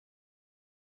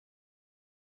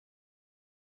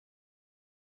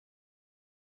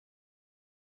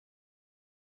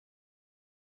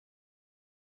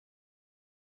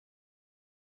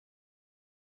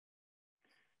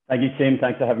Thank you, Tim.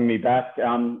 Thanks for having me back.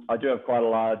 I do have quite a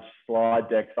large slide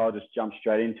deck, so I'll just jump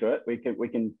straight into it. We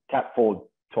can tap forward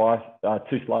twice,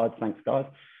 two slides. Thanks, guys.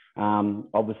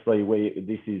 Obviously,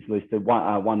 this is listed.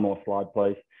 One more slide,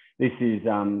 please. This is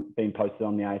being posted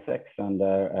on the ASX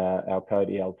under our code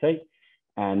ELT.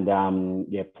 And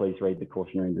yeah, please read the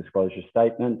cautionary disclosure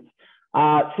statements.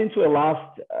 Since we were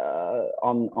last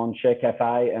on Share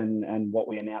Cafe and what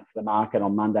we announced to the market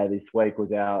on Monday this week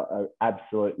was our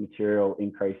absolute material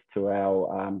increase to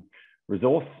our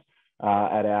resource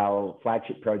at our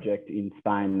flagship project in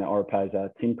Spain, the Oriposa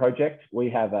Tin Project. We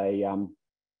have a,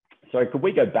 sorry, could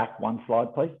we go back one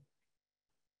slide, please?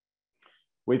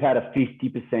 We've had a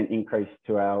 50% increase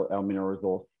to our mineral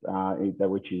resource,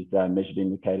 which is measured,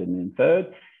 indicated, and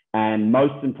inferred. And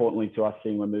most importantly to us,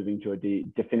 seeing we're moving to a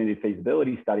definitive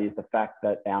feasibility study, is the fact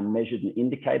that our measured and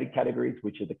indicated categories,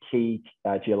 which are the key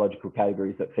geological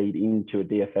categories that feed into a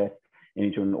DFS and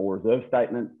into an ore reserve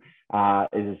statement,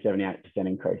 is a 78%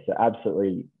 increase. So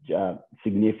absolutely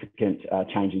significant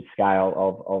change in scale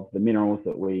of the minerals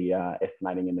that we are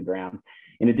estimating in the ground.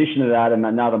 In addition to that,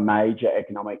 another major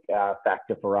economic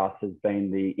factor for us has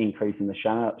been the increase in the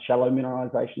shallow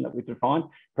mineralisation that we've defined.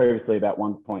 Previously about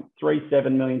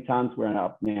 1.37 million tonnes, we're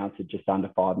up now to just under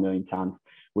 5 million tonnes,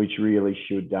 which really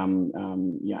should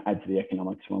add to the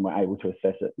economics when we're able to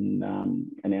assess it and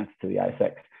announce it to the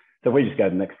ASX. So if we just go to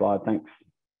the next slide, thanks.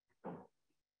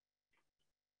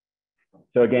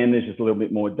 So again, there's just a little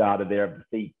bit more data there of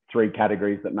the three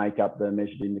categories that make up the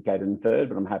measured, indicated, and inferred,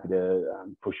 but I'm happy to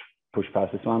push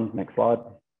past this one. Next slide.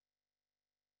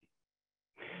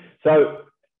 So,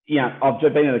 yeah, I've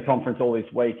just been at a conference all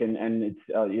this week, and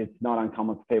it's not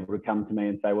uncommon for people to come to me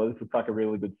and say, well, this looks like a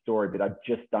really good story, but I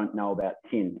just don't know about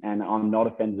tin. And I'm not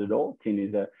offended at all. Tin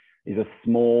is a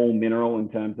small mineral in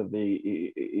terms of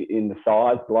in the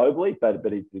size globally, but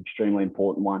it's an extremely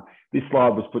important one. This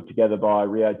slide was put together by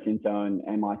Rio Tinto and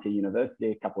MIT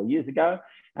University a couple of years ago,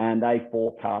 and they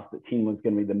forecast that tin was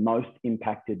going to be the most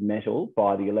impacted metal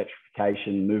by the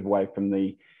electrification, move away from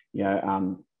the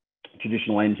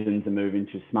traditional engines and move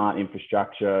into smart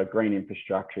infrastructure, green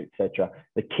infrastructure, etc.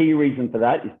 The key reason for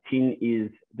that is tin is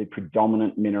the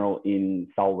predominant mineral in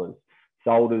solders.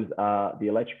 Solders are the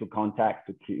electrical contacts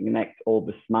that connect all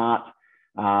the smart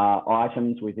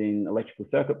items within electrical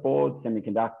circuit boards,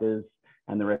 semiconductors,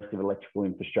 and the rest of electrical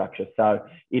infrastructure. So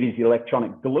it is the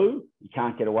electronic glue. You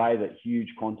can't get away that huge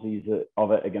quantities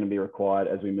of it are going to be required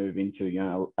as we move into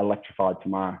electrified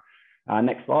tomorrow.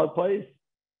 Next slide, please.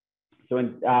 So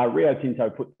when Rio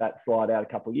Tinto put that slide out a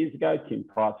couple of years ago, tin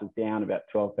price was down about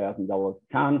 $12,000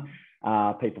 a tonne.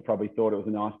 People probably thought it was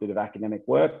a nice bit of academic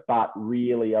work, but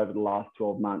really over the last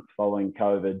 12 months following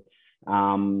COVID,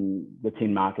 the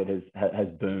tin market has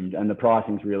boomed, and the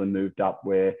pricing's really moved up,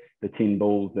 where the tin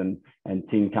bulls and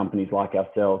tin companies like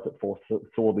ourselves that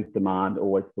saw this demand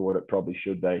always thought it probably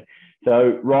should be.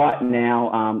 So right now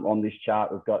on this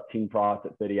chart, we've got tin price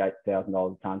at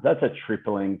 $38,000 a tonne. That's a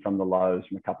tripling from the lows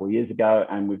from a couple of years ago,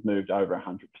 and we've moved over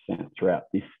 100% throughout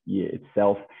this year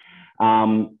itself.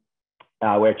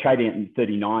 We're trading at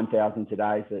 39,000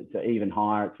 today, so it's even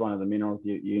higher. It's one of the minerals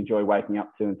you enjoy waking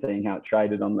up to and seeing how it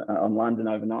traded on London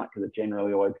overnight, because it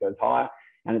generally always goes higher.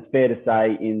 And it's fair to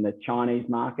say in the Chinese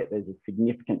market, there's a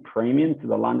significant premium to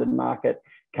the London market,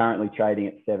 currently trading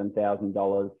at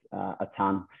 $7,000 a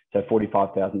tonne, so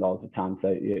 $45,000 a tonne. So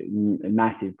a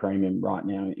massive premium right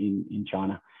now in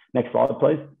China. Next slide,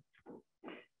 please.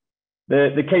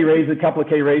 The key reason, a couple of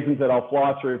key reasons that I'll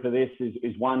fly through for this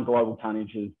is one, global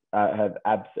tonnages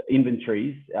have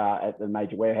inventories at the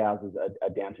major warehouses are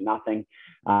down to nothing.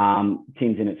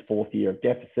 Tin's in its fourth year of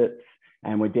deficits,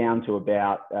 and we're down to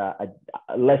about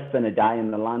less than a day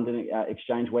in the London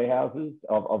exchange warehouses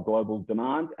of global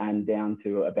demand, and down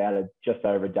to about just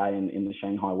over a day in the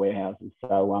Shanghai warehouses.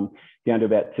 So down to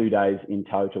about 2 days in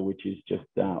total, which is just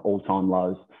all-time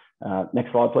lows.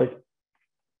 Next slide, please.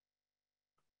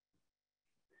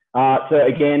 So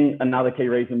again, another key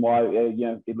reason why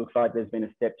it looks like there's been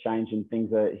a step change and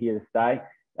things are here to stay.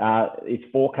 It's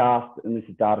forecast, and this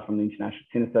is data from the International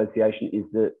Tin Association, is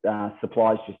that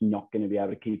supply is just not going to be able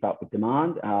to keep up with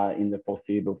demand in the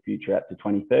foreseeable future up to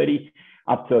 2030.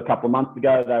 Up to a couple of months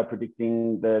ago, they were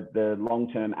predicting the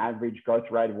long-term average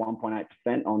growth rate of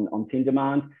 1.8% on tin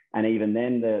demand, and even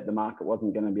then the market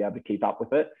wasn't going to be able to keep up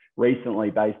with it.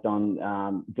 Recently, based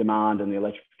on demand and the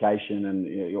electrification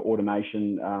and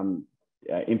automation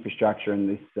infrastructure and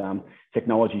this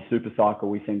technology super cycle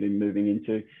we seem to be moving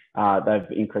into,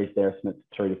 they've increased their estimates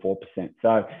 3 to 4%.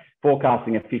 So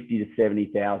forecasting a 50 to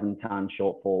 70,000 tonne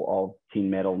shortfall of tin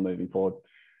metal moving forward.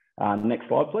 Next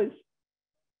slide, please.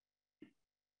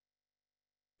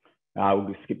 We'll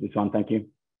just skip this one, thank you.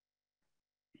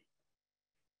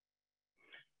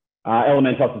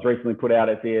 Elementos has recently put out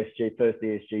its first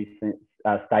ESG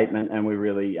statement, and we're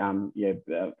really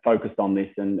focused on this,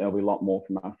 and there'll be a lot more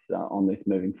from us on this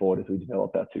moving forward as we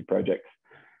develop our 2 projects.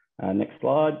 Next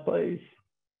slide, please.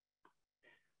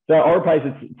 So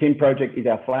Oripace's tin project is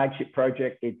our flagship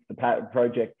project. It's the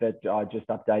project that I just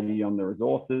updated you on the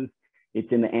resources.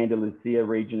 It's in the Andalusia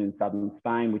region in southern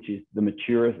Spain, which is the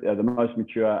most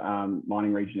mature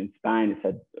mining region in Spain. It's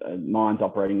had mines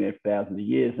operating there for thousands of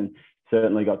years, and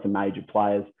certainly got some major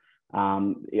players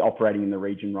operating in the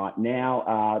region right now.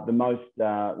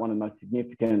 One of the most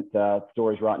significant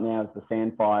stories right now is the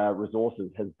Sandfire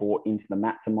Resources has bought into the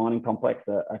Matsa mining complex,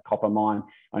 a copper mine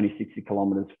only 60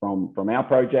 kilometres from our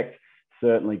project.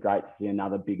 Certainly great to see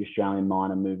another big Australian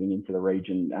miner moving into the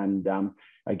region, and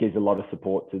it gives a lot of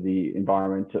support to the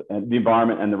environment and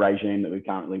the regime that we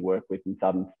currently work with in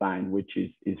southern Spain, which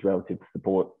is relatively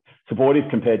supportive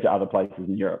compared to other places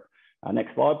in Europe.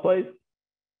 Next slide, please.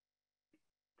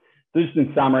 So just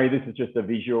in summary, this is just a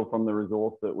visual from the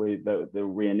resource that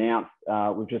we announced.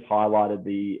 We've just highlighted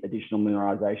the additional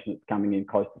mineralisation that's coming in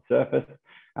close to surface.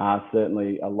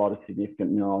 Certainly a lot of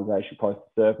significant mineralisation close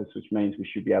to surface, which means we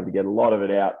should be able to get a lot of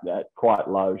it out at quite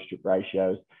low strip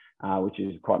ratios, which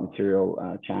is quite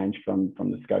material change from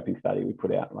the scoping study we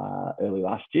put out early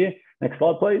last year. Next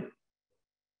slide, please.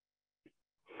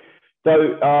 So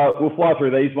we'll fly through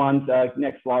these ones.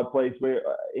 Next slide, please.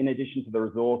 In addition to the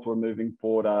resource, we're moving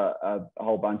forward a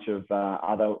whole bunch of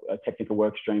other technical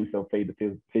work streams that'll feed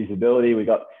the feasibility. We've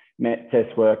got met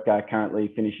test work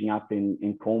currently finishing up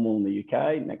in Cornwall in the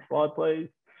UK. Next slide, please.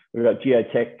 We've got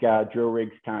geotech drill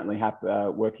rigs currently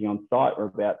working on site. We're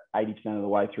about 80% of the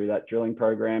way through that drilling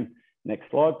program. Next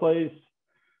slide, please.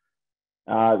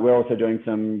 We're also doing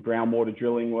some groundwater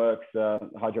drilling works,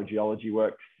 hydrogeology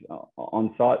works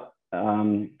on site.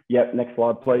 Next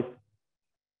slide, please.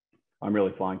 I'm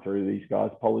really flying through these, guys.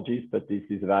 Apologies, but this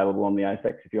is available on the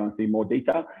ASX if you want to see more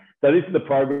detail. So this is the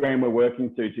program we're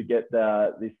working to get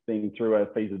this thing through a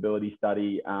feasibility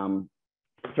study,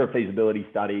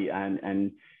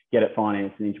 and get it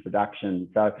financed and into production.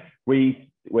 So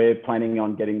we're planning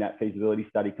on getting that feasibility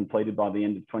study completed by the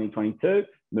end of 2022,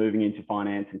 moving into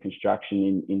finance and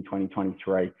construction in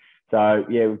 2023. So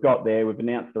yeah, we've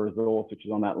announced the resource, which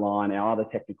is on that line. Our other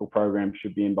technical program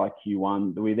should be in by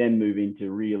Q1. We then move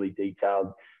into really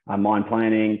detailed mine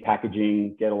planning,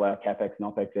 packaging, get all our CapEx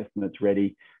and OpEx estimates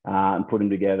ready, and put them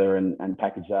together and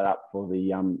package that up for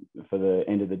the end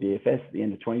of the DFS at the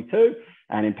end of 22.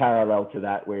 And in parallel to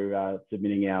that, we're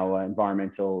submitting our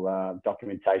environmental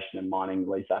documentation and mining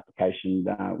lease application,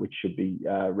 which should be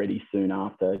ready soon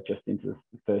after, just into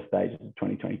the first stages of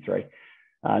 2023.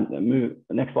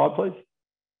 Next slide, please.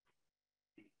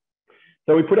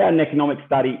 So we put out an economic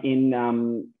study in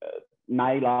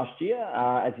May last year.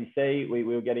 As you see, we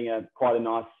were getting quite a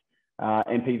nice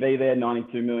NPV there,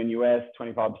 92 million US,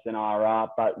 25% IRR.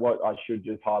 But what I should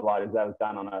just highlight is that was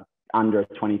done on under a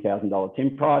 $20,000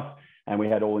 tin price, and we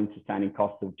had all-in sustaining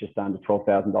costs of just under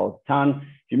 $12,000 a tonne.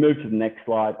 If you move to the next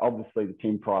slide, obviously the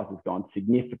tin price has gone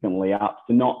significantly up.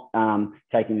 So not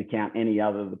taking into account any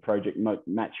other of the project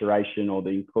maturation or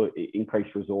the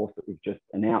increased resource that we've just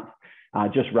announced,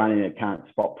 just running at current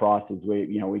spot prices,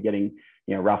 we're getting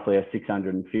roughly a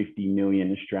 650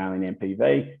 million Australian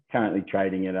NPV, currently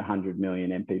trading at 100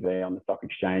 million NPV on the stock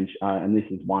exchange. And this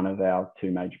is one of our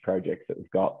 2 major projects that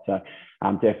we've got. So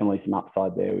definitely some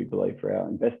upside there, we believe, for our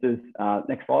investors.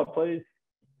 Next slide, please.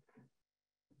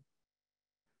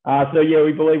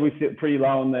 We believe we sit pretty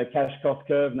low on the cash cost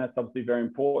curve, and that's obviously very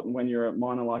important when you're a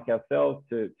miner like ourselves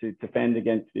to defend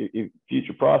against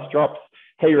future price drops.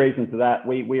 Key reasons for that,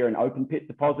 we are an open pit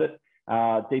deposit.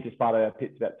 Deepest part of our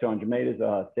pit's about 200 metres. As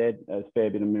I said, there's a fair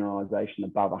bit of mineralisation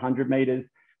above 100 metres.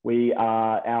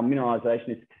 Our mineralisation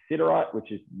is cassiterite,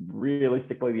 which is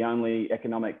realistically the only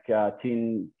economic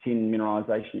tin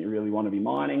mineralisation you really want to be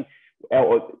mining.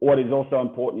 What is also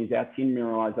important is our tin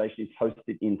mineralisation is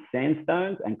hosted in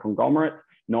sandstones and conglomerates,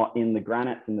 not in the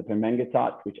granites and the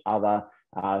pemengatites, which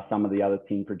some of the other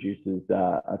tin producers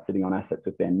are sitting on assets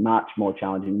with. They're much more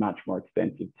challenging, much more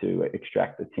expensive to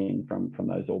extract the tin from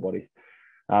those ore bodies.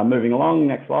 Moving along,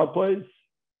 next slide, please.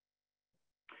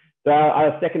 So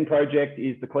our second project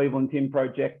is the Cleveland Tin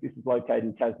Project. This is located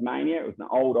in Tasmania. It was an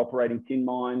old operating tin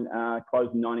mine,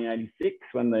 closed in 1986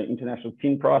 when the international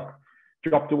tin price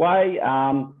dropped away.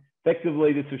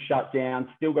 Effectively, this was shut down.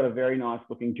 Still got a very nice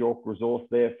looking JORC resource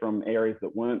there from areas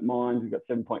that weren't mined. We've got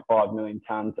 7.5 million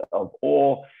tonnes of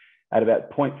ore. at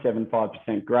about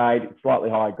 0.75% grade. It's slightly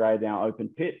higher grade than our open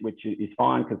pit, which is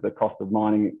fine because the cost of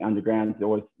mining underground is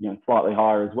always slightly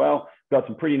higher as well. Got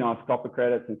some pretty nice copper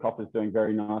credits, and copper's doing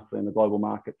very nicely in the global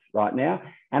markets right now.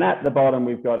 And at the bottom,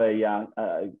 we've got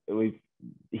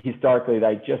historically,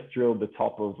 they just drilled the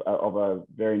top of a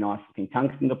very nice looking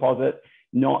tungsten deposit.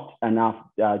 Not enough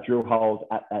drill holes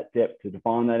at that depth to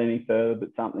define that any further, but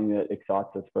something that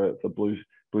excites us for blue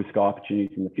sky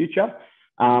opportunities in the future.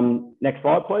 Next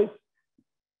slide, please.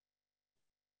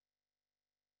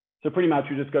 So pretty much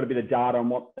we've just got a bit of data on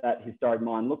what that historic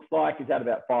mine looks like. It's at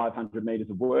about 500 metres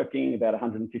of working, about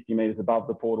 150 metres above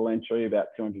the portal entry, about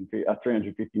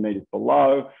 350 metres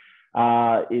below.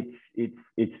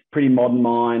 It's pretty modern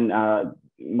mine.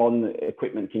 Modern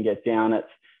equipment can get down it.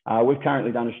 We've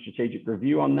currently done a strategic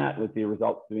review on that with the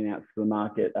results to be announced to the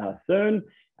market soon.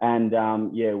 And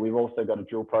yeah, we've also got a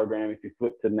drill program. If you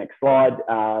flip to the next slide,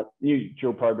 new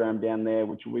drill program down there,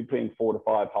 which will be putting 4 to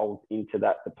 5 holes into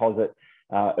that deposit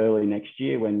early next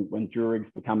year when drill rigs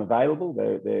become available.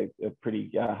 They're a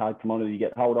pretty hard commodity to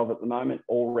get hold of at the moment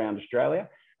all around Australia.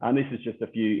 This is just a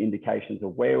few indications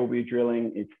of where we'll be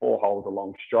drilling. It's 4 holes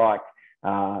along strike,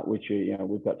 which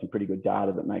we've got some pretty good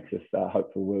data that makes us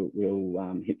hopeful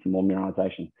we'll hit some more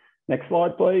mineralisation. Next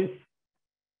slide, please.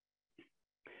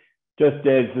 Just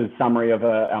as a summary of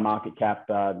our market cap,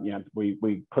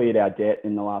 we cleared our debt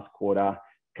in the last quarter.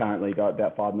 Currently got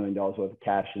about $5 million worth of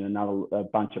cash and a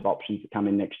bunch of options to come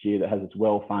in next year that has us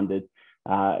well funded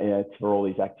for all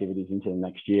these activities into the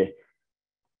next year.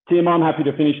 Tim, I'm happy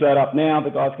to finish that up now. The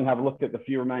guys can have a look at the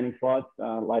few remaining slides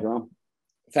later on.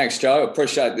 Thanks, Joe.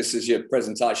 Appreciate this is your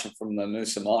presentation from the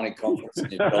Noosa Mining Conference.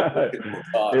 It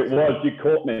was. You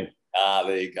caught me.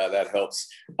 There you go. That helps.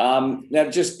 Now,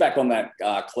 just back on that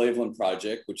Cleveland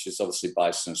project, which is obviously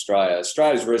based in Australia.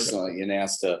 Australia's recently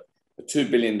announced a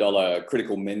 $2 billion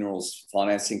critical minerals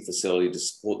financing facility to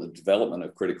support the development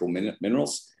of critical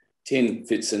minerals. Tin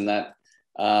fits in that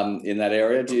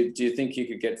area. Do you think you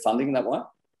could get funding that way?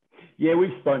 Yeah,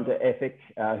 we've spoken to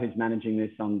EFIC, who's managing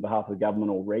this on behalf of the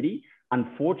government already.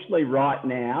 Unfortunately, right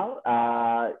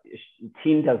now,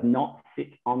 tin does not sit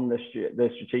on the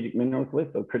strategic minerals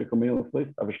list or critical minerals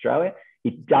list of Australia.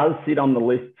 It does sit on the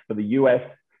list for the US,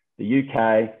 the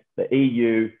UK, the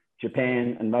EU,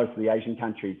 Japan, and most of the Asian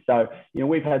countries. So,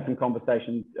 we've had some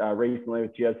conversations recently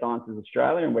with Geosciences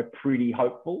Australia, and we're pretty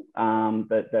hopeful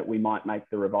that we might make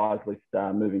the revised list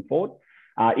moving forward.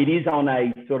 It is on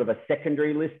a sort of a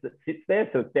secondary list that sits there,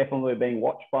 so it's definitely being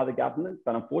watched by the government,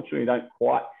 but unfortunately, we don't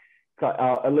quite,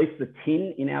 at least the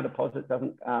tin in our deposit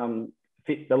doesn't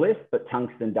fit the list, but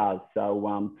tungsten does.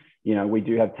 So, we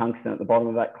do have tungsten at the bottom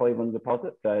of that Cleveland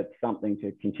deposit, so it's something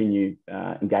to continue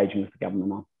engaging with the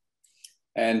government on.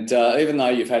 And even though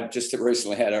you've just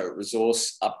recently had a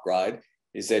resource upgrade,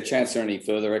 is there a chance for any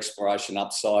further exploration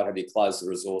upside? Have you closed the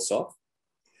resource off?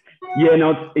 Yeah,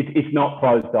 no, it's not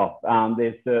closed off.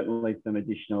 There's certainly some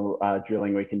additional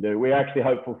drilling we can do. We're actually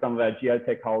hopeful some of our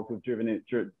geotech holes we've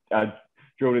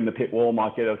drilled in the pit wall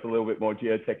might get us a little bit more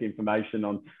geotech information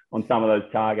on some of those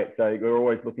targets. So we're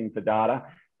always looking for data.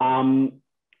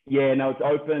 Yeah, no, it's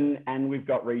open, and we've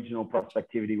got regional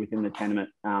prospectivity within the tenement,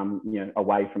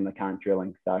 away from the current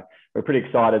drilling. So we're pretty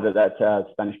excited that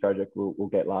Spanish project will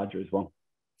get larger as well.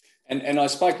 And I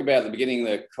spoke about at the beginning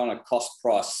the kind of cost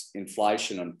price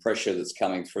inflation and pressure that's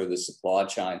coming through the supply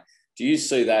chain. Do you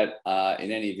see that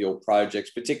in any of your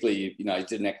projects? Particularly, you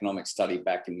did an economic study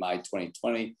back in May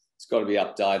 2020. It's got to be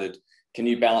updated. Can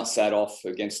you balance that off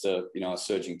against a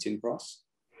surging tin price?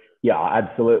 Yeah,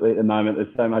 absolutely. At the moment,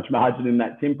 there's so much margin in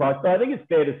that tin price. But I think it's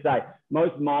fair to say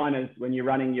most miners, when you're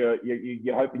running you're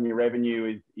hoping your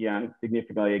revenue is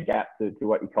significantly a gap to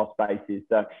what your cost base is.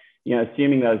 So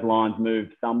assuming those lines move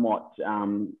somewhat,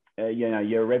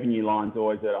 your revenue line's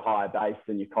always at a higher base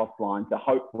than your cost line. So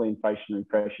hopefully inflationary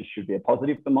pressures should be a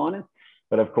positive for miners.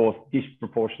 But of course,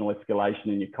 disproportional escalation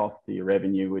in your cost to your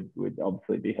revenue would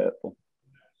obviously be hurtful.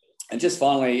 And just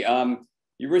finally,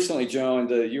 you recently joined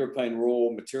the European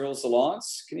Raw Materials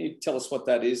Alliance. Can you tell us what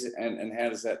that is and how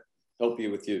does that help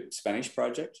you with your Spanish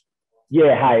project?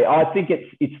 Yeah, hey, I think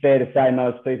it's fair to say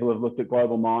most people have looked at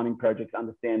global mining projects,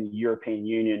 understand the European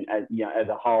Union as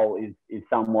a whole is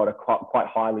somewhat a quite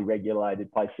highly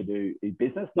regulated place to do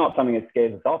business. Not something that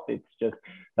scares us off. It's just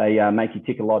they make you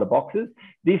tick a lot of boxes.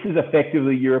 This is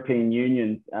effectively European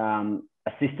Union's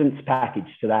assistance package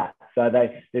to that. So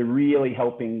they're really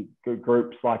helping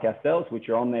groups like ourselves, which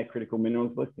are on their critical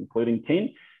minerals list, including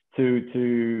tin,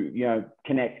 to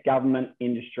connect government,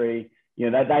 industry.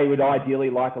 They would ideally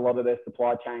like a lot of their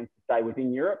supply chains to stay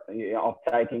within Europe,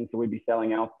 off-taking, so we'd be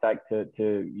selling off-take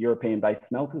to European-based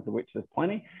smelters, of which there's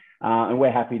plenty. And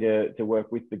we're happy to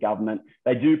work with the government.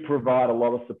 They do provide a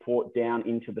lot of support down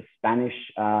into the Spanish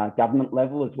government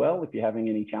level as well. If you're having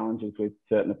any challenges with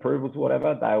certain approvals or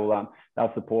whatever,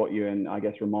 they'll support you, and I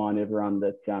guess remind everyone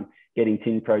that getting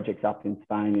tin projects up in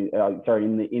Spain,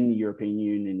 in the European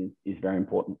Union is very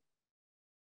important.